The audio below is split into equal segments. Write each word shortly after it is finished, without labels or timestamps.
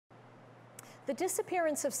The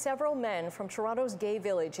disappearance of several men from Toronto's gay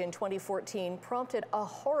village in 2014 prompted a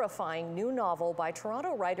horrifying new novel by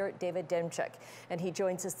Toronto writer David Demchuk. And he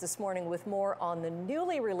joins us this morning with more on the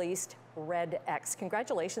newly released Red X.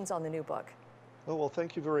 Congratulations on the new book. Oh, well,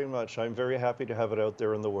 thank you very much. I'm very happy to have it out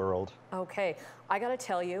there in the world. Okay, I gotta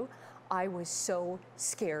tell you, I was so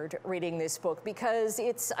scared reading this book because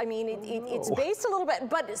it's based a little bit,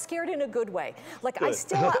 but scared in a good way. Like good. I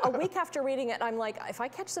still, a week after reading it, I'm like, if I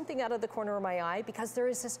catch something out of the corner of my eye, because there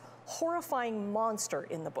is this horrifying monster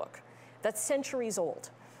in the book that's centuries old.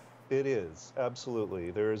 It is,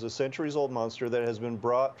 absolutely. There is a centuries-old monster that has been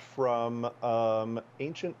brought from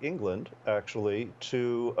ancient England, actually,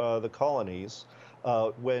 to the colonies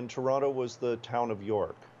when Toronto was the town of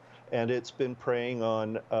York. And it's been preying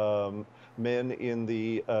on men in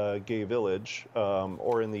the gay village,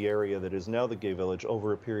 or in the area that is now the gay village,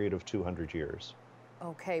 over a period of 200 years.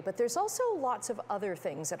 Okay, but there's also lots of other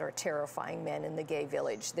things that are terrifying men in the gay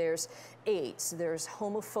village. There's AIDS, there's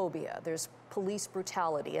homophobia, there's police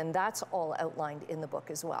brutality, and that's all outlined in the book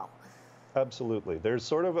as well. Absolutely. There's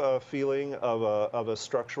sort of a feeling of a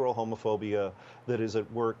structural homophobia that is at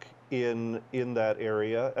work in that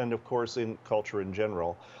area, and of course in culture in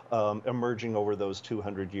general, emerging over those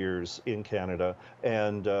 200 years in Canada.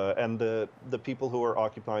 And the people who are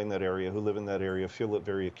occupying that area, who live in that area, feel it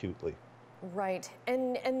very acutely. Right,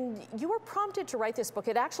 and you were prompted to write this book.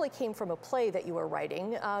 It actually came from a play that you were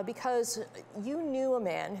writing because you knew a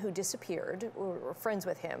man who disappeared, or were friends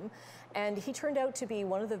with him, and he turned out to be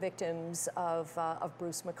one of the victims of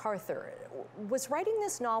Bruce McArthur. Was writing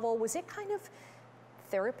this novel, was it kind of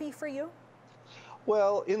therapy for you?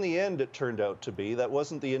 Well, in the end, it turned out to be. That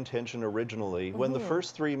wasn't the intention originally. When the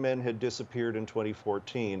first 3 men had disappeared in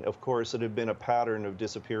 2014, of course, it had been a pattern of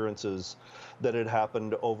disappearances that had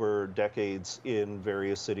happened over decades in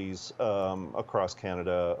various cities across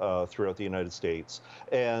Canada, throughout the United States.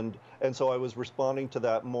 And so I was responding to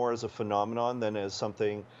that more as a phenomenon than as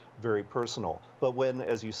something very personal. But when,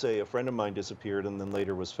 as you say, a friend of mine disappeared and then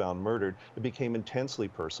later was found murdered, it became intensely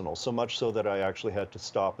personal, so much so that I actually had to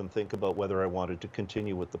stop and think about whether I wanted to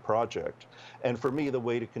continue with the project. And for me, the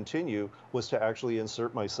way to continue was to actually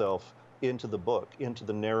insert myself into the book, into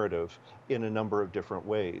the narrative, in a number of different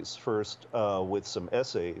ways. First, with some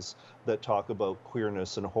essays that talk about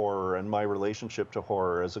queerness and horror and my relationship to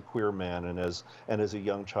horror as a queer man and as a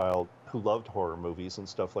young child who loved horror movies and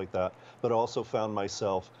stuff like that, but also found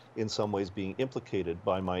myself in some ways being implicated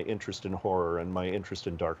by my interest in horror and my interest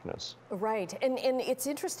in darkness. Right, and it's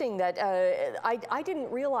interesting that I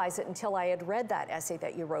didn't realize it until I had read that essay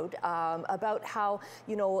that you wrote about how,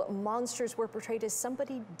 you know, monsters were portrayed as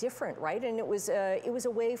somebody different, right? And it was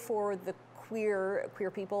a way for the queer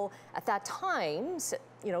people at that time,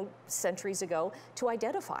 you know, centuries ago, to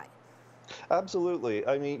identify. Absolutely.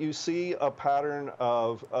 I mean, you see a pattern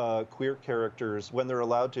of queer characters when they're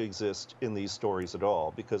allowed to exist in these stories at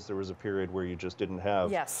all, because there was a period where you just didn't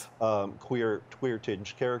have queer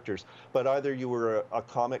tinged characters. But either you were a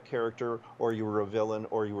comic character, or you were a villain,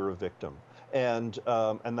 or you were a victim. And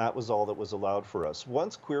that was all that was allowed for us.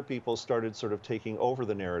 Once queer people started sort of taking over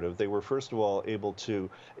the narrative, they were first of all able to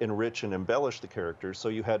enrich and embellish the characters. So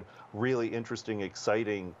you had really interesting,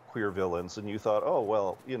 exciting queer villains, and you thought, oh,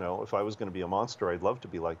 well, you know, if I was going to be a monster, I'd love to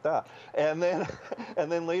be like that. And then,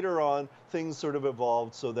 and then later on, things sort of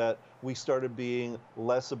evolved so that we started being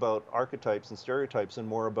less about archetypes and stereotypes and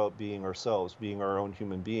more about being ourselves, being our own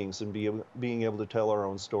human beings, and being able to tell our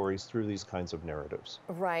own stories through these kinds of narratives.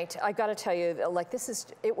 Right. I got to tell you, like,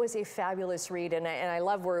 it was a fabulous read, and I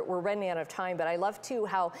love, we're running out of time, but I love too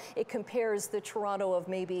how it compares the Toronto of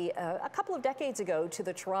maybe a couple of decades ago to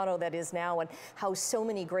the Toronto that is now, and how so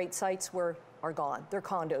many great sites are gone. They're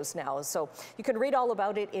condos now. So you can read all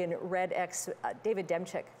about it in Red X. David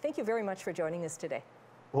Demchuk, thank you very much for joining us today.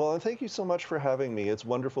 Well, and thank you so much for having me. It's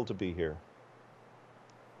wonderful to be here.